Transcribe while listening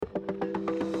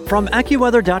From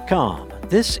AccuWeather.com,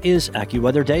 this is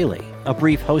AccuWeather Daily, a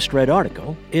brief host-read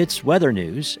article. It's weather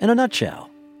news in a nutshell.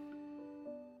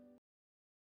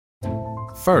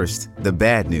 First, the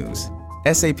bad news.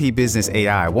 SAP Business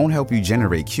AI won't help you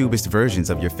generate cubist versions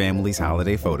of your family's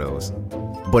holiday photos.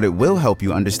 But it will help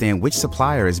you understand which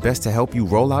supplier is best to help you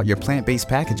roll out your plant-based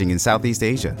packaging in Southeast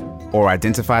Asia, or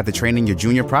identify the training your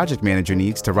junior project manager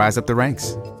needs to rise up the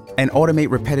ranks, and automate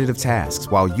repetitive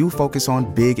tasks while you focus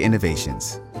on big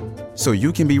innovations, so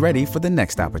you can be ready for the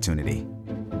next opportunity.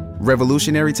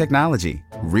 Revolutionary technology,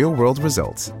 real-world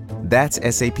results. That's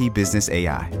SAP Business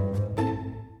AI.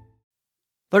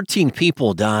 13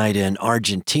 people died in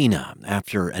Argentina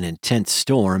after an intense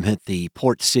storm hit the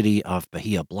port city of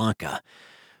Bahia Blanca.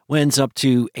 Winds up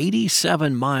to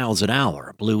 87 miles an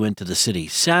hour blew into the city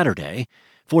Saturday,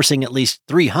 forcing at least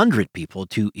 300 people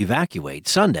to evacuate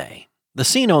Sunday. The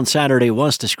scene on Saturday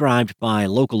was described by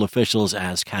local officials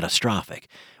as catastrophic,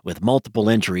 with multiple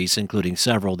injuries, including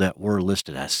several that were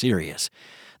listed as serious.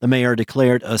 The mayor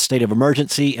declared a state of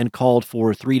emergency and called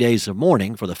for 3 days of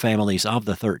mourning for the families of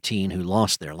the 13 who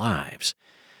lost their lives.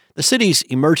 The city's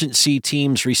emergency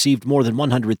teams received more than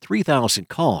 103,000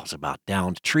 calls about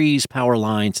downed trees, power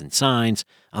lines, and signs,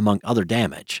 among other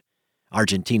damage.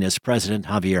 Argentina's President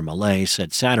Javier Milei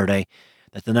said Saturday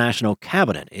that the national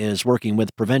cabinet is working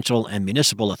with provincial and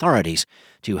municipal authorities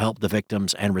to help the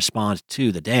victims and respond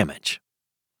to the damage.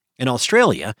 In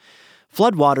Australia,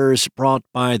 floodwaters brought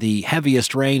by the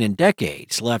heaviest rain in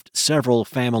decades left several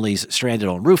families stranded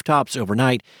on rooftops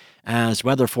overnight as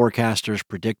weather forecasters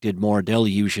predicted more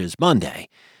deluges Monday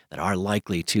that are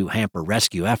likely to hamper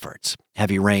rescue efforts.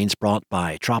 Heavy rains brought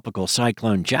by tropical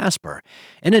cyclone Jasper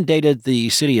inundated the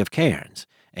city of Cairns,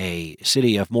 a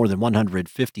city of more than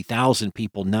 150,000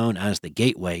 people known as the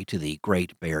gateway to the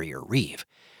Great Barrier Reef.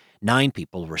 9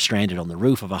 people were stranded on the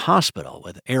roof of a hospital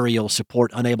with aerial support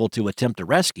unable to attempt a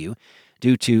rescue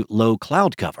due to low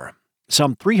cloud cover.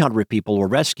 Some 300 people were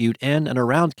rescued in and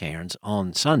around Cairns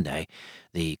on Sunday,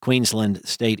 the Queensland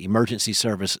State Emergency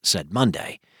Service said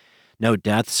Monday. No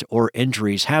deaths or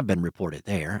injuries have been reported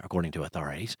there, according to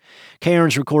authorities.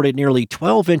 Cairns recorded nearly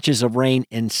 12 inches of rain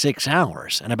in 6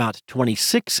 hours and about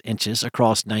 26 inches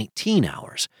across 19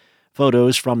 hours.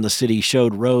 Photos from the city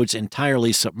showed roads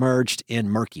entirely submerged in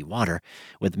murky water,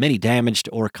 with many damaged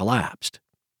or collapsed.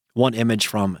 One image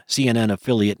from CNN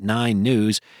affiliate 9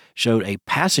 News showed a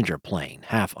passenger plane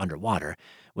half underwater,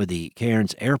 with the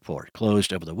Cairns airport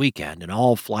closed over the weekend and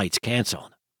all flights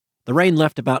canceled. The rain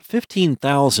left about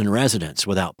 15,000 residents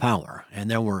without power,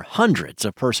 and there were hundreds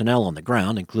of personnel on the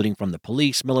ground, including from the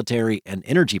police, military, and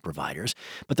energy providers.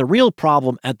 But the real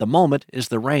problem at the moment is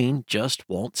the rain just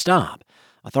won't stop.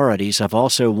 Authorities have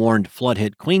also warned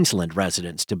flood-hit Queensland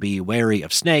residents to be wary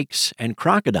of snakes and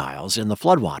crocodiles in the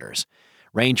floodwaters.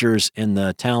 Rangers in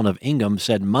the town of Ingham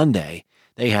said Monday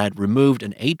they had removed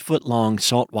an 8-foot-long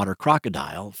saltwater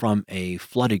crocodile from a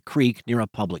flooded creek near a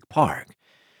public park.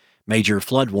 Major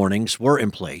flood warnings were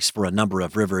in place for a number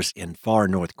of rivers in far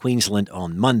north Queensland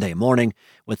on Monday morning,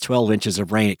 with 12 inches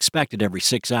of rain expected every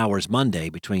 6 hours Monday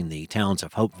between the towns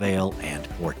of Hopevale and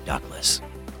Port Douglas.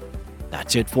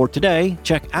 That's it for today.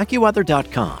 Check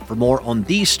AccuWeather.com for more on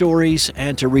these stories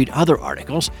and to read other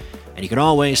articles. And you can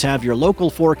always have your local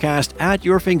forecast at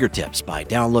your fingertips by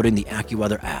downloading the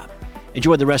AccuWeather app.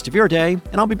 Enjoy the rest of your day,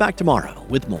 and I'll be back tomorrow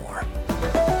with more.